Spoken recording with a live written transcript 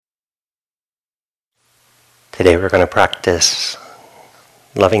Today we're going to practice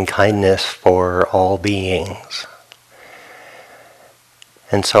loving kindness for all beings.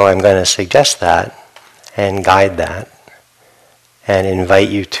 And so I'm going to suggest that and guide that and invite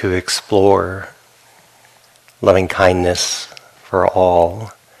you to explore loving kindness for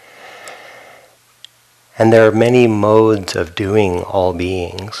all. And there are many modes of doing all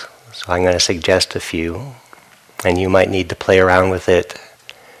beings. So I'm going to suggest a few, and you might need to play around with it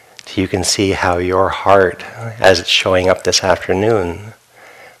so you can see how your heart, as it's showing up this afternoon,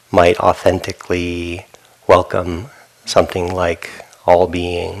 might authentically welcome something like all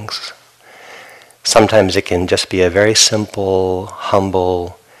beings. Sometimes it can just be a very simple,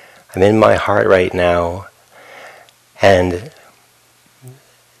 humble, I'm in my heart right now, and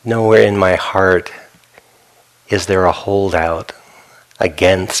nowhere in my heart is there a holdout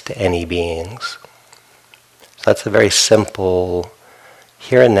against any beings. So that's a very simple,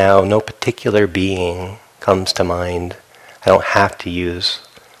 here and now, no particular being comes to mind. I don't have to use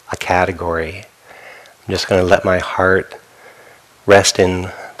a category. I'm just going to let my heart rest in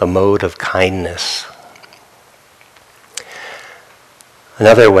the mode of kindness.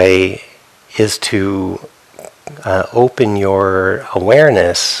 Another way is to open your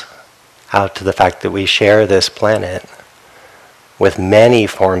awareness out to the fact that we share this planet with many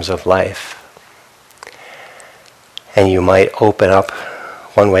forms of life. And you might open up,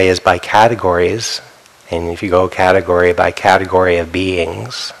 one way is by categories, and if you go category by category of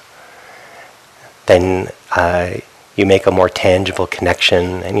beings, then you make a more tangible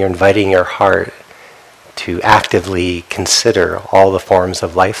connection, and you're inviting your heart to actively consider all the forms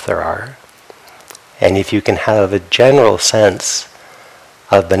of life there are. And if you can have a general sense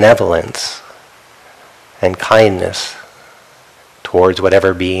of benevolence and kindness towards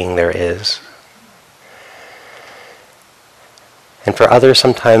whatever being there is. And for others,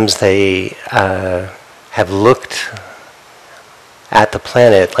 sometimes they have looked at the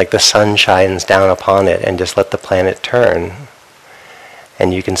planet like the sun shines down upon it and just let the planet turn.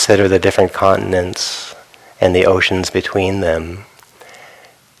 And you consider the different continents and the oceans between them.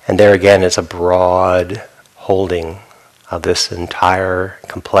 And there again, it's a broad holding of this entire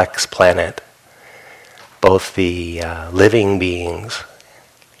complex planet, both the living beings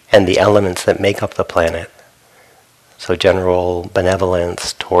and the elements that make up the planet. So general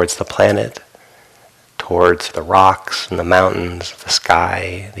benevolence towards the planet, towards the rocks and the mountains, the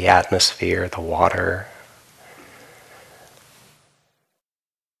sky, the atmosphere, the water.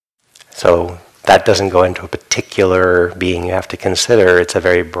 So that doesn't go into a particular being you have to consider. It's a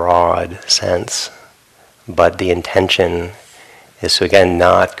very broad sense. But the intention is to, again,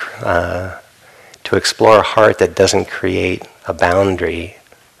 not to explore a heart that doesn't create a boundary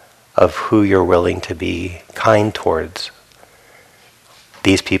of who you're willing to be kind towards.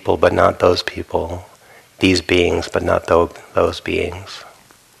 These people, but not those people. These beings, but not those beings.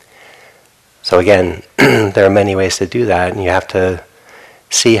 So again, there are many ways to do that, and you have to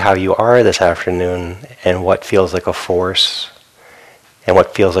see how you are this afternoon and what feels like a force and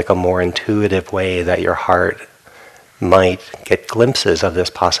what feels like a more intuitive way that your heart might get glimpses of this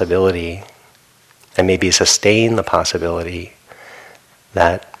possibility and maybe sustain the possibility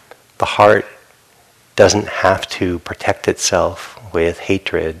that the heart doesn't have to protect itself with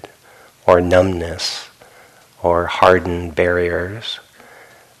hatred or numbness or hardened barriers,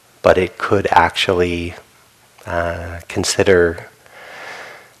 but it could actually consider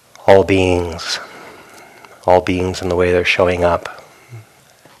all beings in the way they're showing up.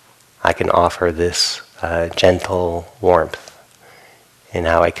 I can offer this gentle warmth in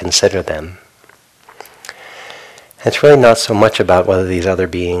how I consider them. It's really not so much about whether these other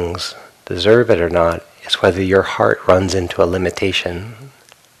beings deserve it or not. It's whether your heart runs into a limitation,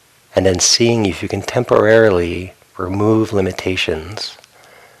 and then seeing if you can temporarily remove limitations,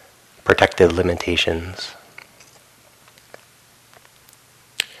 protective limitations.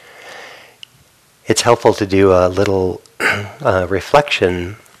 It's helpful to do a little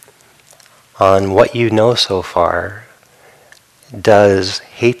reflection on what you know so far. Does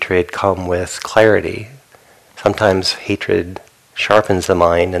hatred come with clarity? Sometimes hatred sharpens the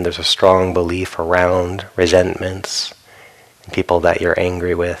mind and there's a strong belief around resentments and people that you're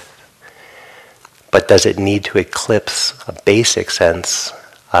angry with. But does it need to eclipse a basic sense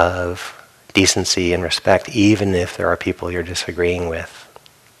of decency and respect, even if there are people you're disagreeing with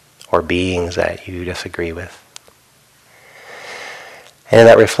or beings that you disagree with? And in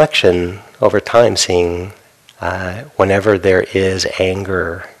that reflection, over time, seeing whenever there is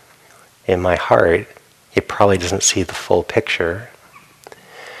anger in my heart, it probably doesn't see the full picture.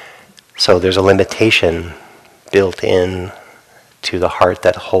 So there's a limitation built in to the heart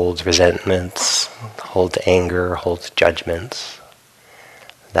that holds resentments, holds anger, holds judgments,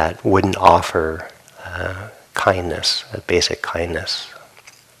 that wouldn't offer kindness, a basic kindness.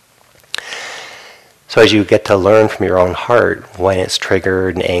 So as you get to learn from your own heart when it's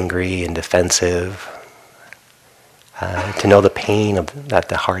triggered and angry and defensive, to know the pain that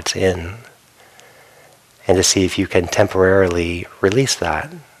the heart's in, and to see if you can temporarily release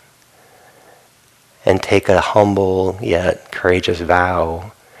that and take a humble yet courageous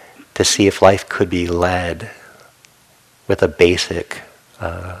vow to see if life could be led with a basic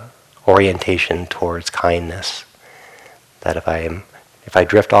orientation towards kindness. That if I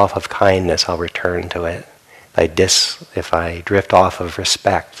drift off of kindness, I'll return to it. If I drift off of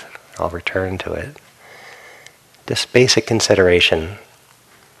respect, I'll return to it. Just basic consideration.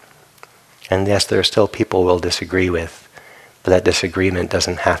 And yes, there are still people we'll disagree with, but that disagreement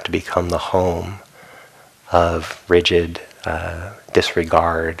doesn't have to become the home of rigid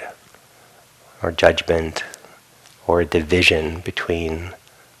disregard or judgment or division between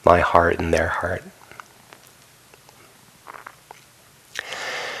my heart and their heart.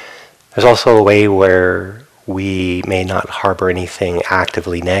 There's also a way where we may not harbor anything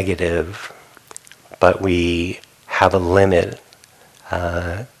actively negative, but we have a limit,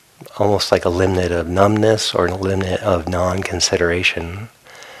 almost like a limit of numbness or a limit of non-consideration,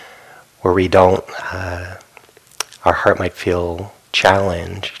 where we don't, our heart might feel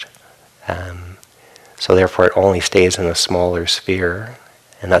challenged, so therefore it only stays in a smaller sphere,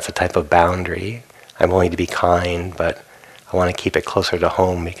 and that's a type of boundary. I'm willing to be kind, but I want to keep it closer to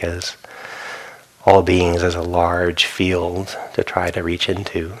home because all beings is a large field to try to reach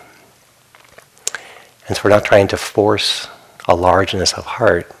into. And so we're not trying to force a largeness of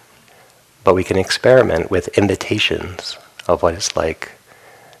heart, but we can experiment with invitations of what it's like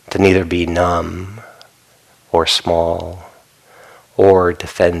to neither be numb or small or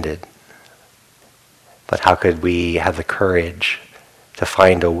defended. But how could we have the courage to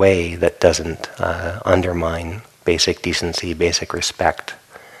find a way that doesn't undermine basic decency, basic respect,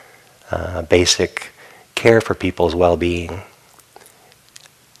 basic care for people's well-being,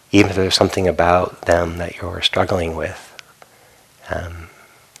 even if there's something about them that you're struggling with.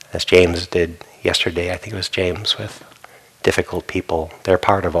 As James did yesterday, I think it was James, with difficult people. They're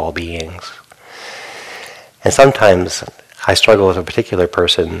part of all beings. And sometimes I struggle with a particular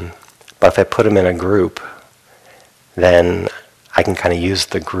person, but if I put them in a group, then I can kind of use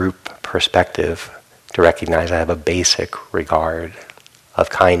the group perspective to recognize I have a basic regard of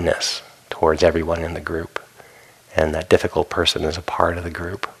kindness towards everyone in the group, and that difficult person is a part of the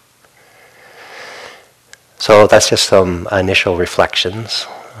group. So that's just some initial reflections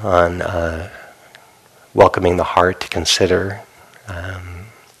on welcoming the heart to consider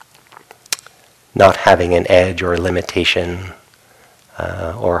not having an edge or a limitation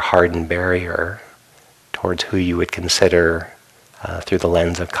or a hardened barrier towards who you would consider through the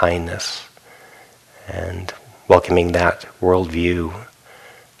lens of kindness, and welcoming that worldview,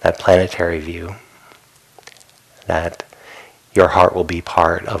 that planetary view, that your heart will be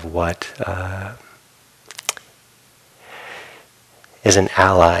part of what is an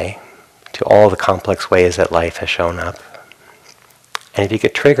ally to all the complex ways that life has shown up. And if you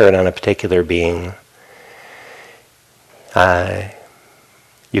get triggered on a particular being,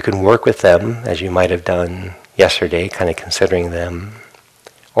 you can work with them as you might have done yesterday, kind of considering them,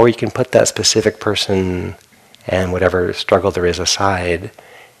 or you can put that specific person and whatever struggle there is aside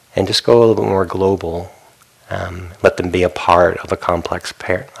and just go a little bit more global. Let them be a part of a complex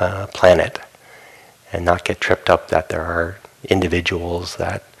planet and not get tripped up that there are individuals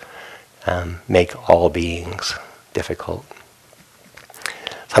that make all beings difficult.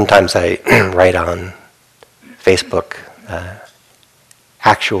 Sometimes I write on Facebook,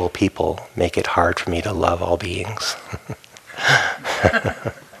 actual people make it hard for me to love all beings.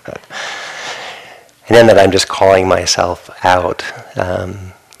 And then that I'm just calling myself out,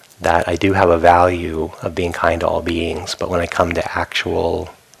 that I do have a value of being kind to all beings, but when I come to actual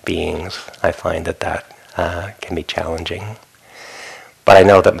beings, I find that can be challenging. But I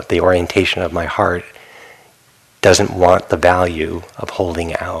know that the orientation of my heart doesn't want the value of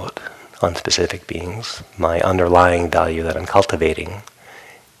holding out on specific beings. My underlying value that I'm cultivating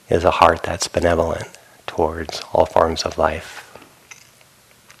is a heart that's benevolent towards all forms of life.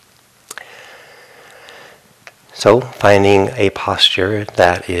 So, finding a posture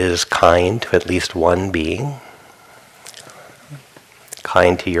that is kind to at least one being,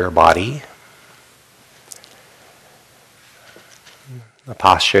 kind to your body, a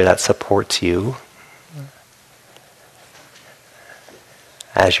posture that supports you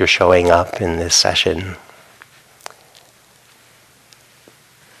as you're showing up in this session,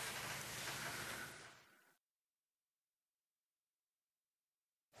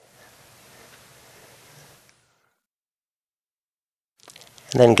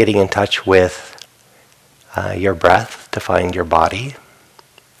 And then getting in touch with your breath to find your body.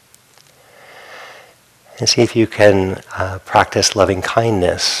 And see if you can practice loving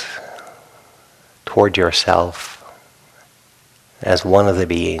kindness toward yourself as one of the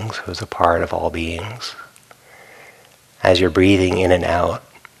beings who's a part of all beings. As you're breathing in and out,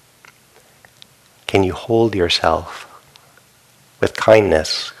 can you hold yourself with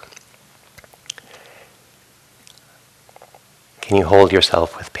kindness? Can you hold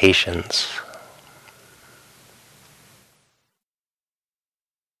yourself with patience?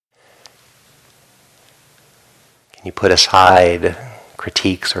 Can you put aside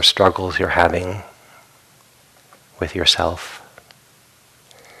critiques or struggles you're having with yourself?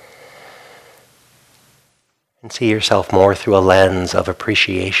 And see yourself more through a lens of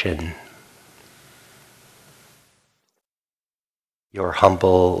appreciation. Your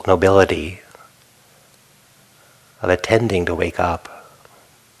humble nobility of attending to wake up.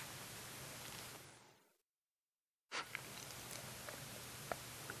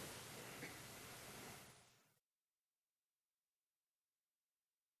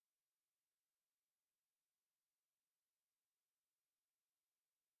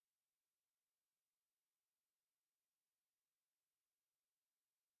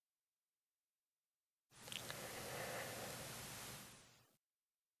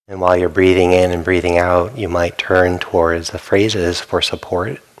 And while you're breathing in and breathing out, you might turn towards the phrases for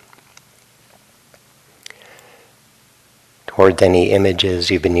support, towards any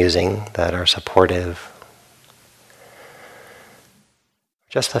images you've been using that are supportive.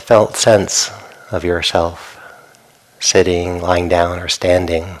 Just a felt sense of yourself, sitting, lying down, or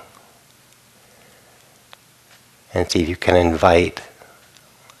standing. And see if you can invite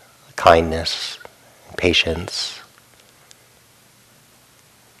kindness, patience,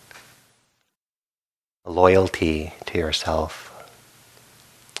 loyalty to yourself,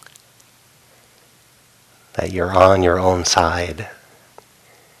 that you're on your own side.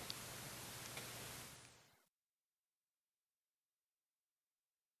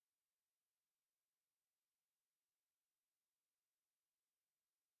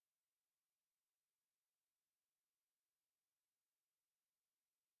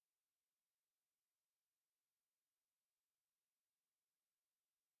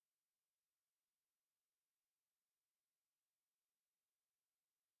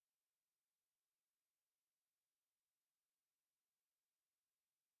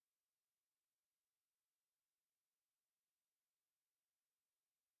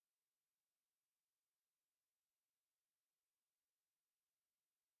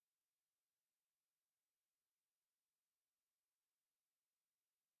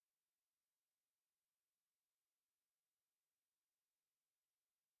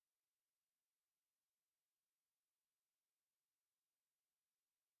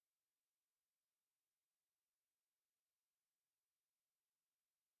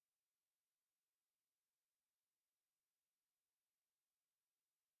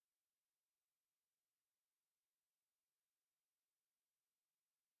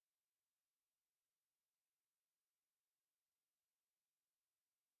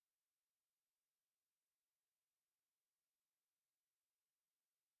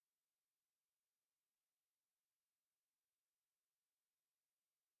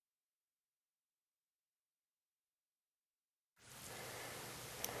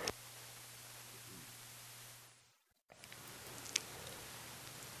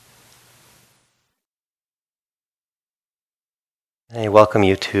 I welcome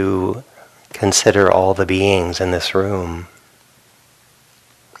you to consider all the beings in this room,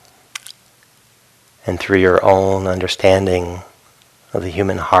 and through your own understanding of the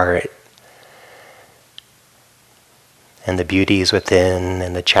human heart and the beauties within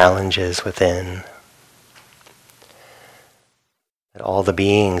and the challenges within, that all the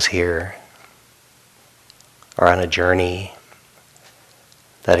beings here are on a journey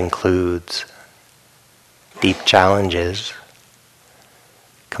that includes deep challenges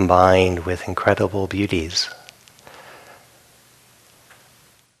combined with incredible beauties.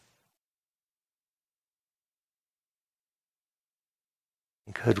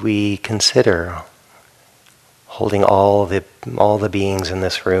 Could we consider holding all the beings in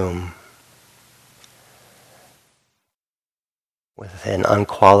this room with an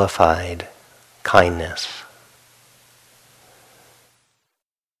unqualified kindness,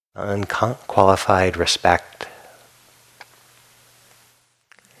 unqualified respect,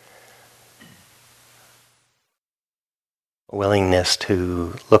 a willingness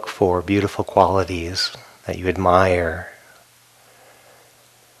to look for beautiful qualities that you admire,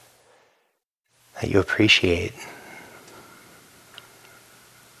 that you appreciate.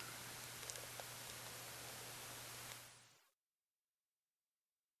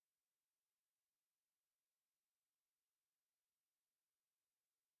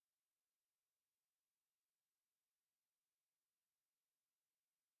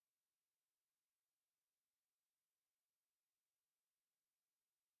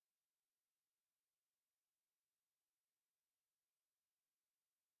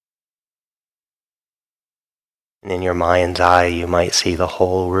 And in your mind's eye, you might see the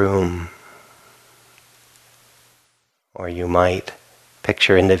whole room, or you might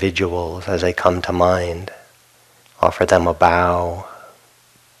picture individuals as they come to mind, offer them a bow,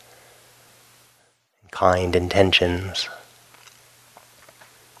 kind intentions,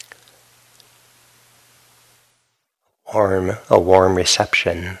 a warm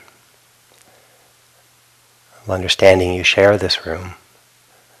reception of understanding you share this room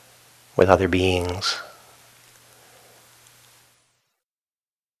with other beings.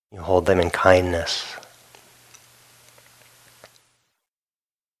 You hold them in kindness.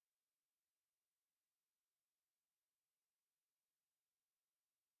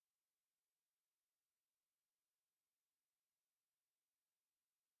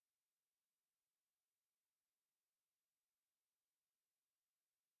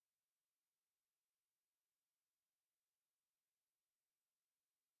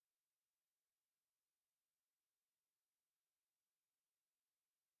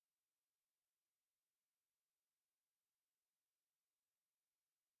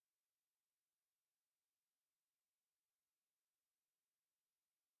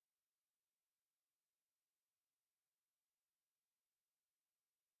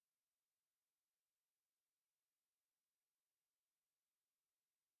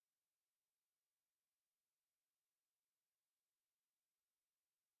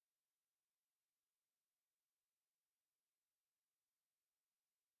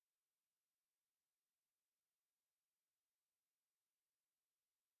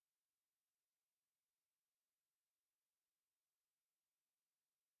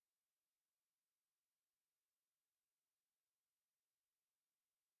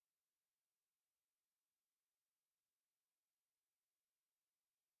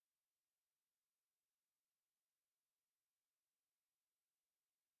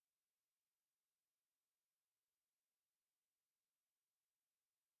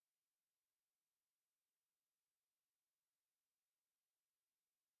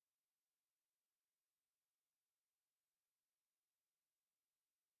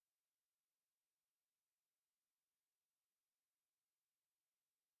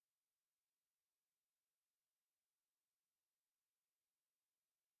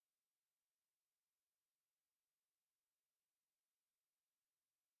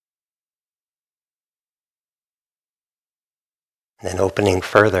 And then opening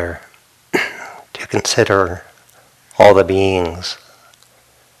further to consider all the beings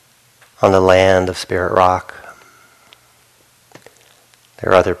on the land of Spirit Rock.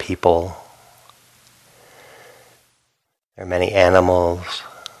 There are other people. There are many animals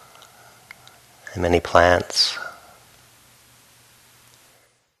and many plants.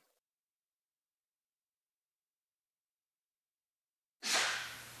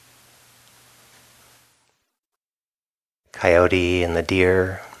 Coyote and the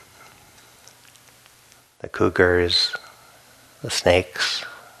deer, the cougars, the snakes,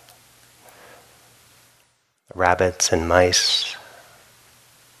 the rabbits and mice,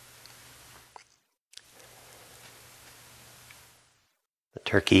 the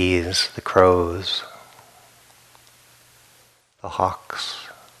turkeys, the crows, the hawks.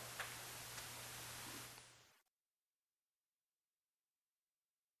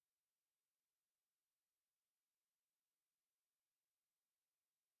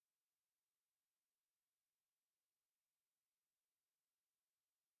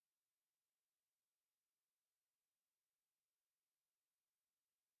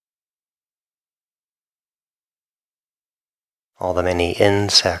 All the many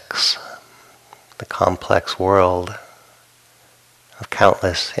insects, the complex world of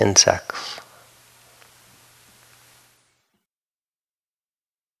countless insects.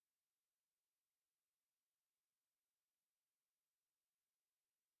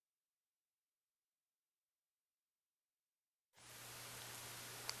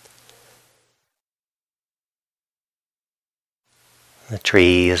 The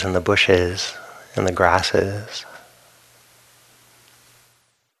trees and the bushes and the grasses.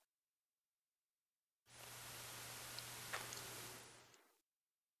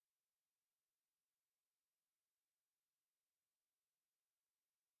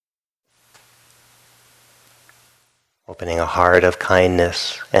 Opening a heart of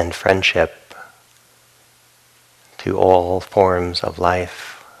kindness and friendship to all forms of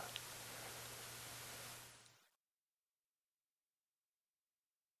life.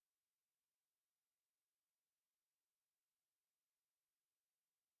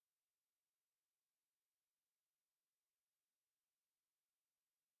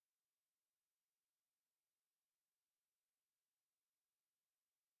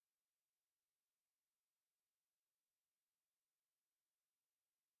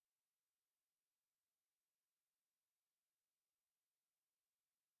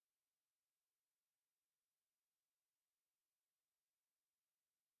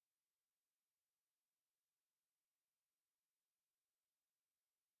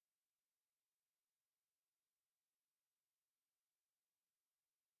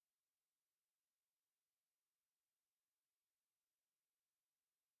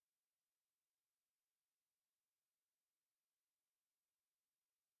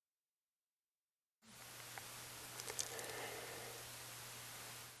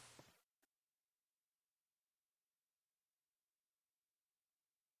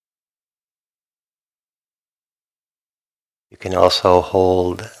 can also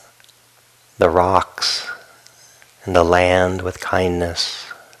hold the rocks and the land with kindness.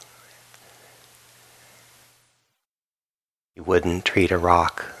 You wouldn't treat a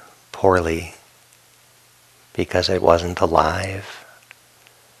rock poorly because it wasn't alive.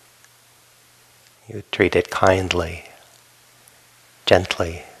 You would treat it kindly,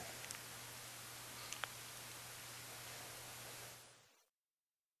 gently.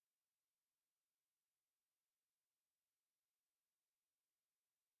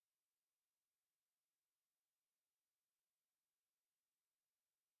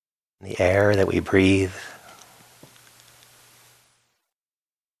 The air that we breathe,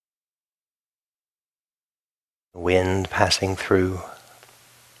 the wind passing through,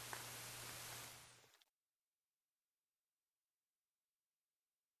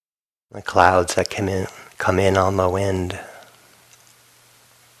 the clouds that come in on the wind.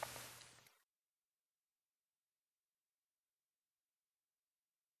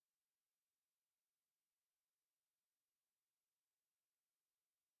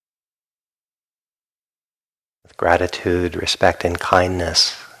 With gratitude, respect, and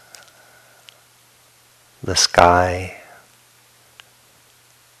kindness, the sky,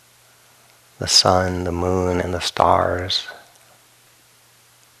 the sun, the moon, and the stars.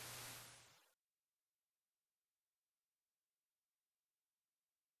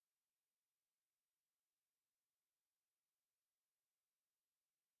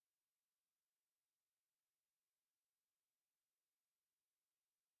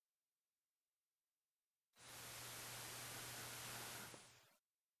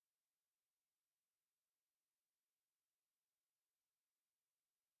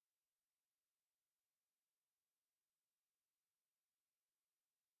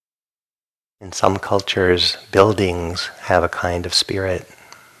 In some cultures, buildings have a kind of spirit.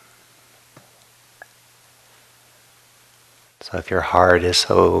 So if your heart is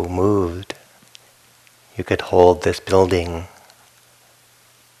so moved, you could hold this building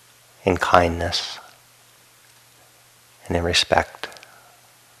in kindness and in respect.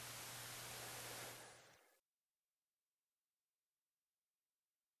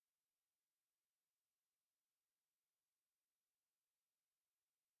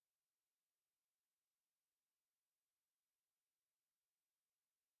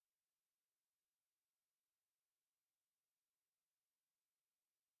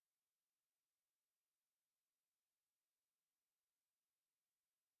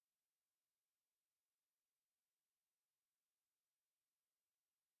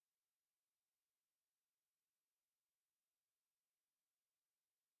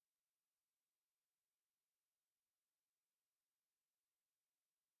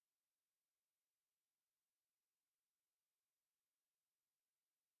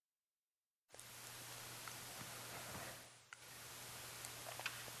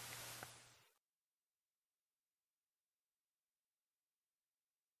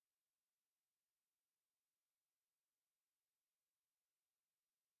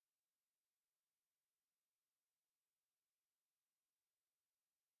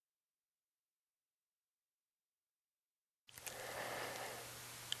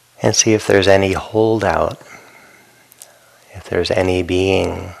 And see if there's any holdout, if there's any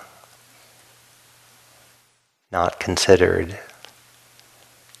being not considered,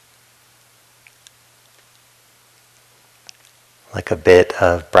 like a bit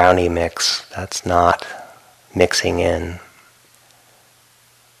of brownie mix that's not mixing in.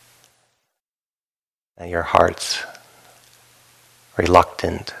 And your heart's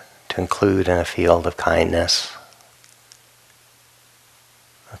reluctant to include in a field of kindness,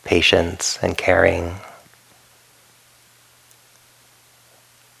 of patience and caring.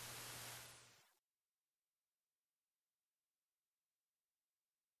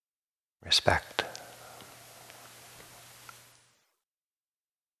 Respect.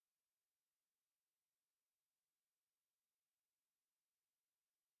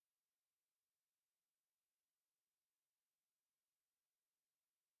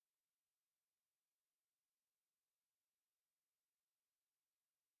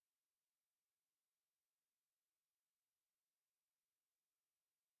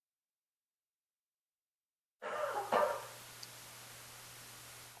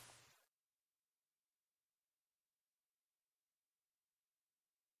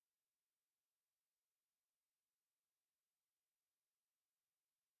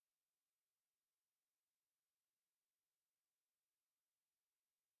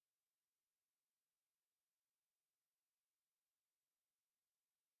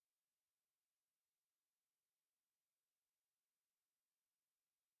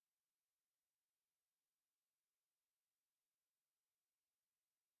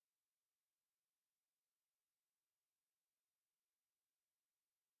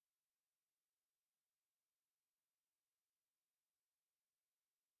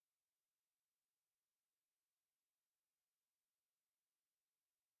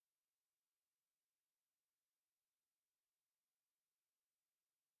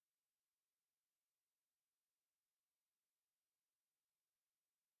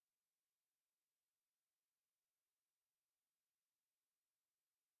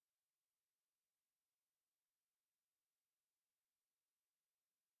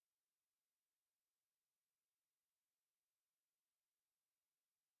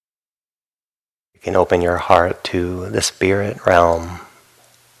 You can open your heart to the spirit realm,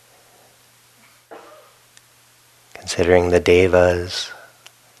 considering the devas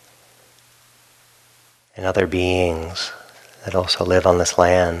and other beings that also live on this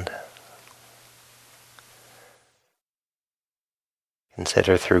land.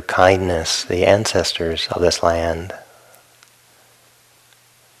 Consider through kindness the ancestors of this land,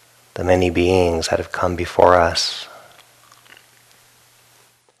 the many beings that have come before us.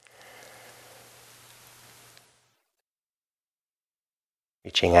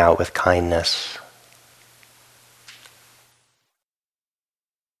 Reaching out with kindness,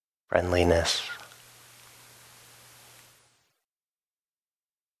 friendliness,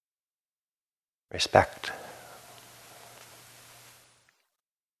 respect.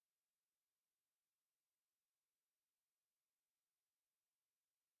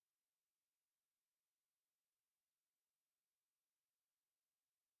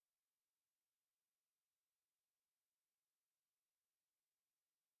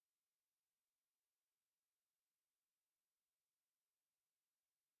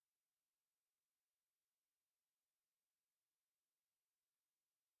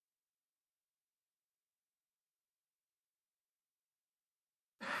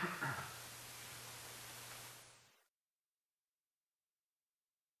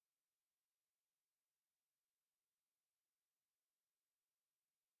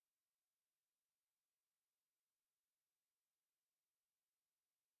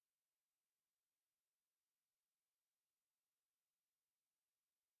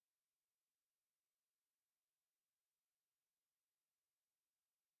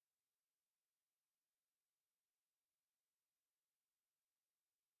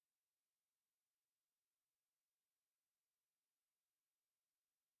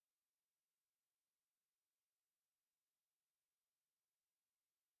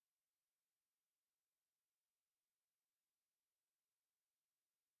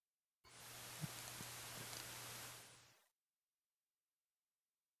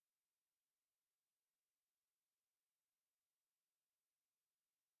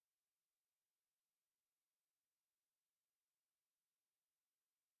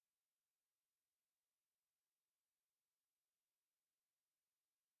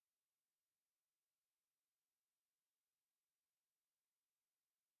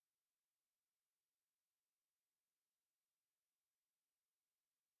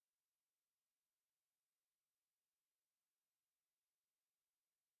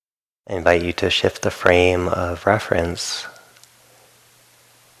 I invite you to shift the frame of reference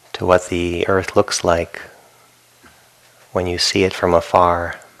to what the earth looks like when you see it from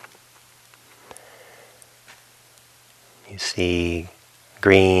afar. You see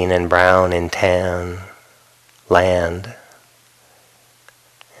green and brown and tan land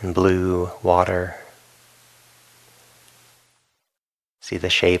and blue water. See the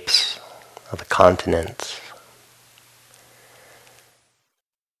shapes of the continents.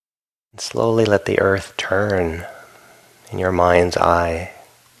 And slowly let the earth turn in your mind's eye.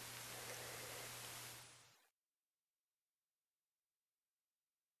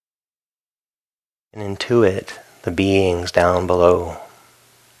 And intuit the beings down below.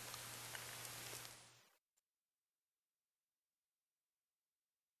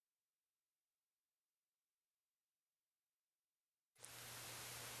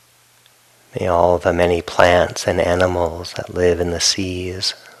 May all the many plants and animals that live in the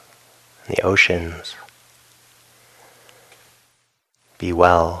seas and the oceans be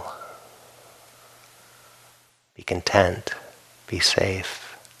well, be content, be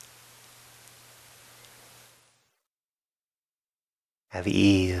safe, have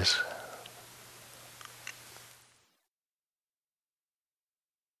ease.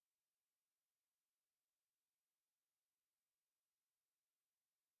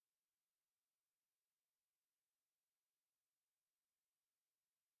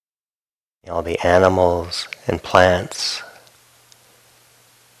 May all the animals and plants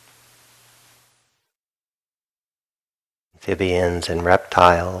amphibians and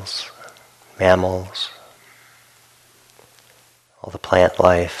reptiles, mammals, all the plant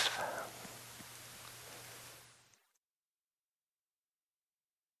life,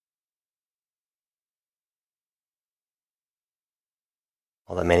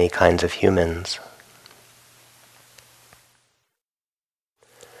 all the many kinds of humans.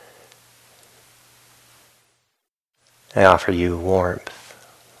 I offer you warmth,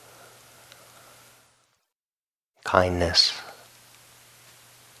 kindness,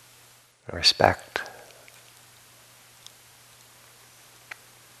 and respect.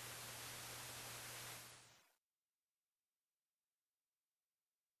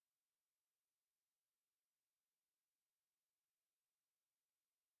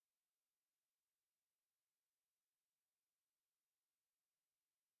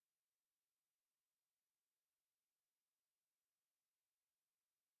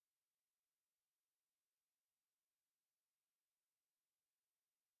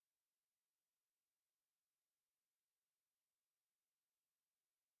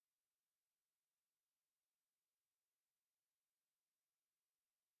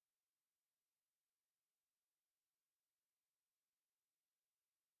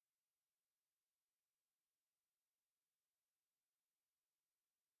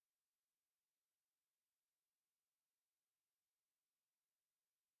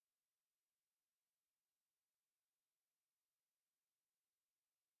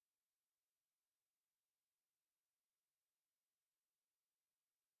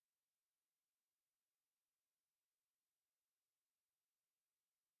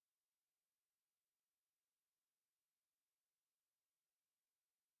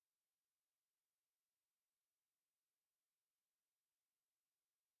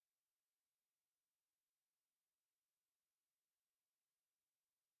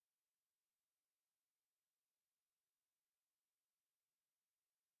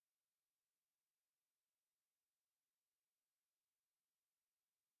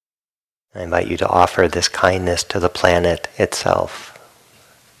 I invite you to offer this kindness to the planet itself,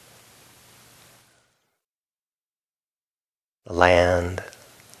 the land,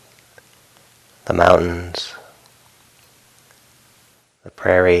 the mountains, the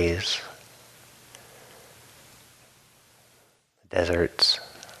prairies, the deserts,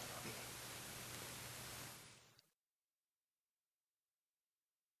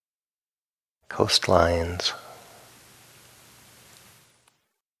 coastlines,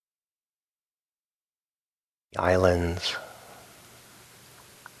 the islands,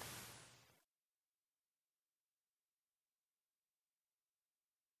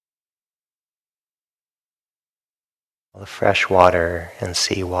 the fresh water and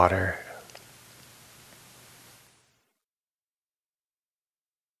sea water.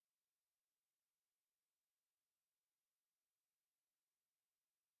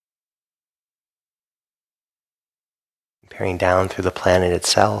 Peering down through the planet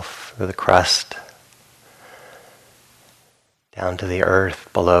itself, through the crust, down to the earth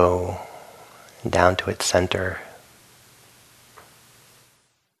below, and down to its center.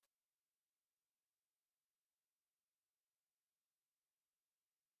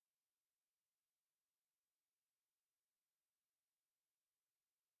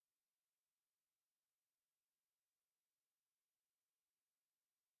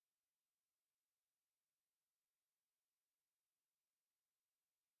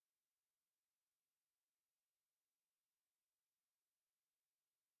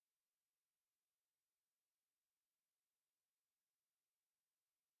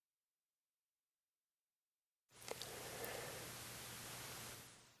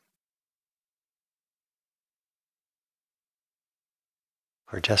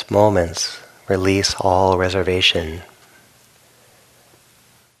 For just moments, release all reservation.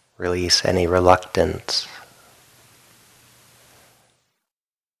 Release any reluctance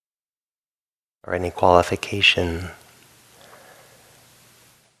or any qualification.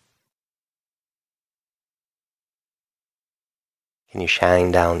 Can you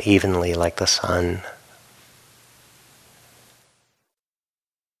shine down evenly like the sun?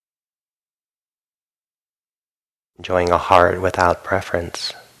 Enjoying a heart without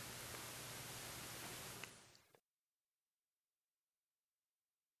preference.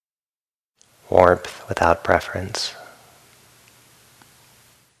 Warmth without preference.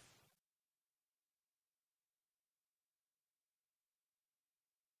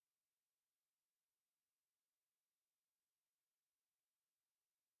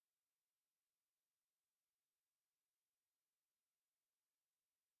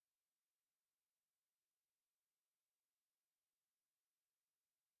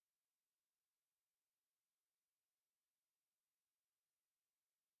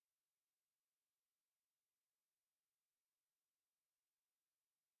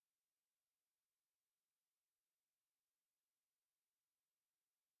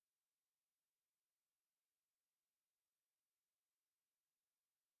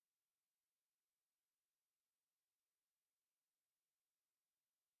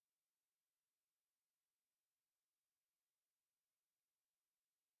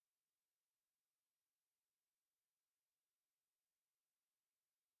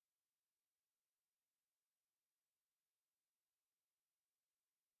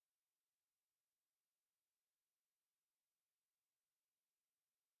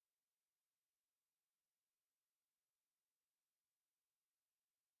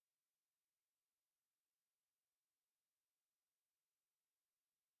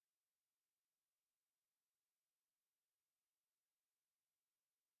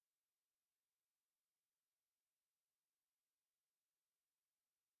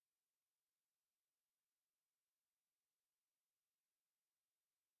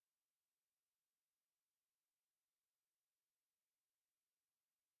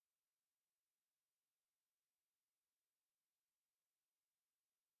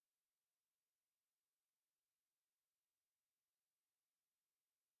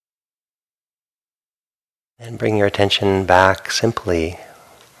 And bring your attention back simply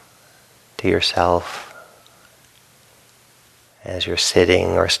to yourself as you're sitting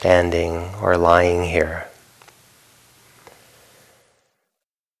or standing or lying here.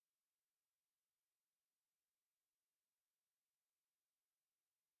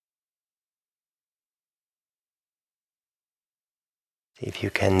 See if you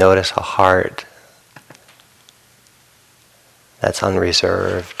can notice a heart that's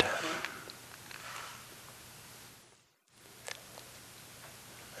unreserved,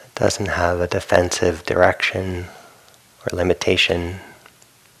 that doesn't have a defensive direction or limitation.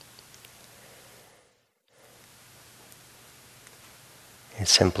 is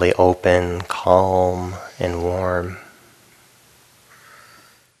simply open, calm, and warm.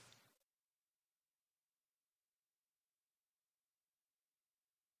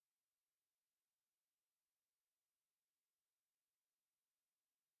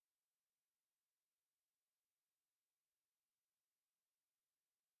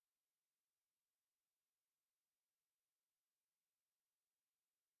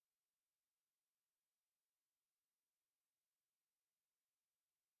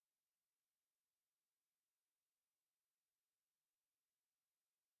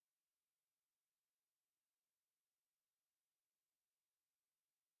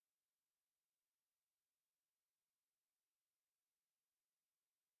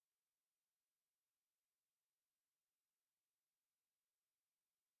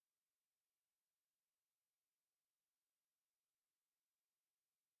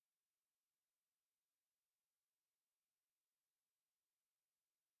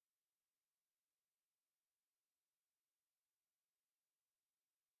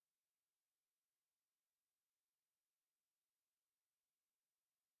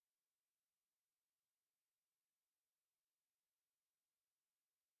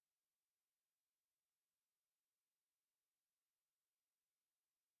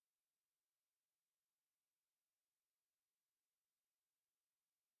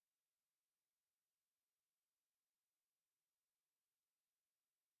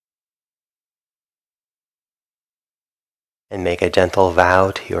 And make a gentle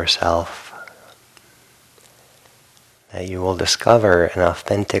vow to yourself that you will discover an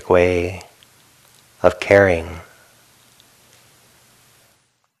authentic way of caring,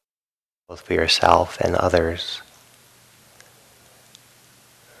 both for yourself and others,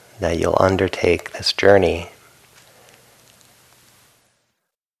 that you'll undertake this journey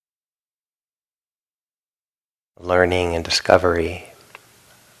of learning and discovery,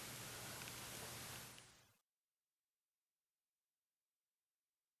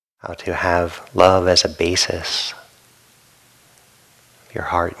 how to have love as a basis of your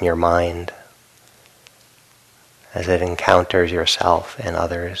heart and your mind as it encounters yourself and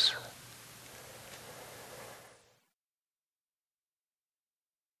others.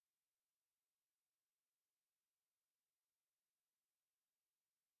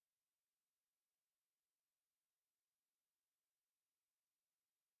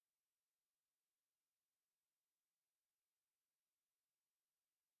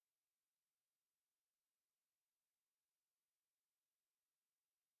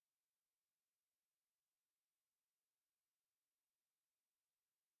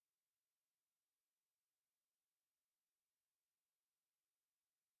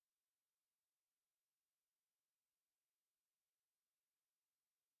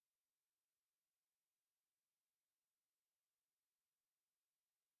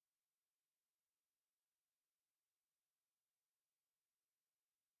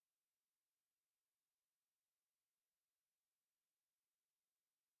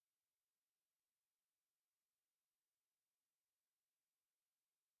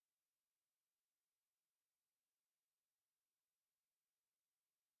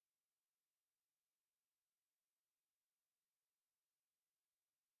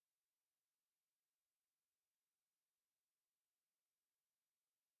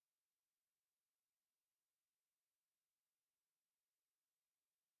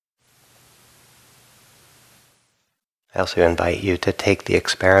 I also invite you to take the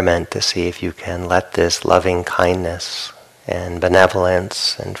experiment to see if you can let this loving kindness and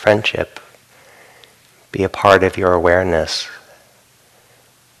benevolence and friendship be a part of your awareness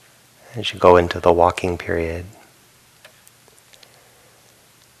as you go into the walking period.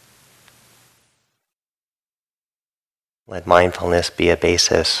 Let mindfulness be a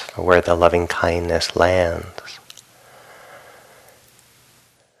basis for where the loving kindness lands.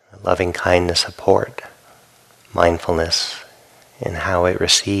 Loving kindness support mindfulness in how it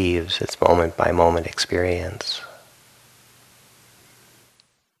receives its moment-by-moment experience.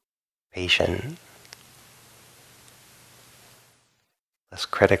 Patient, less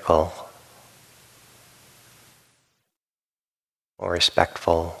critical, more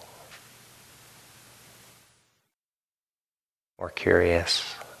respectful, more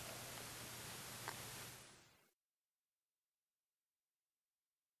curious.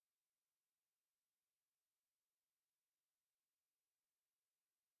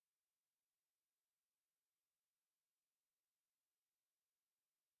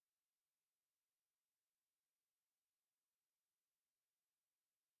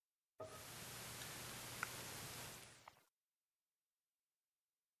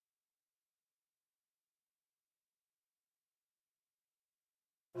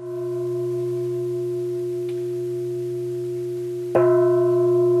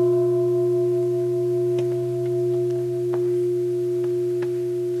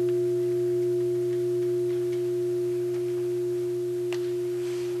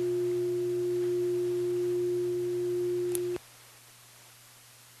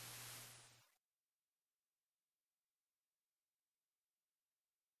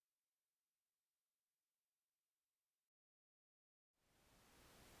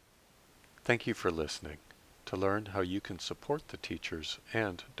 Thank you for listening. To learn how you can support the teachers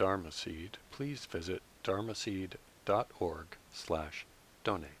and Dharma Seed, please visit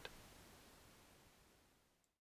dharmaseed.org/donate.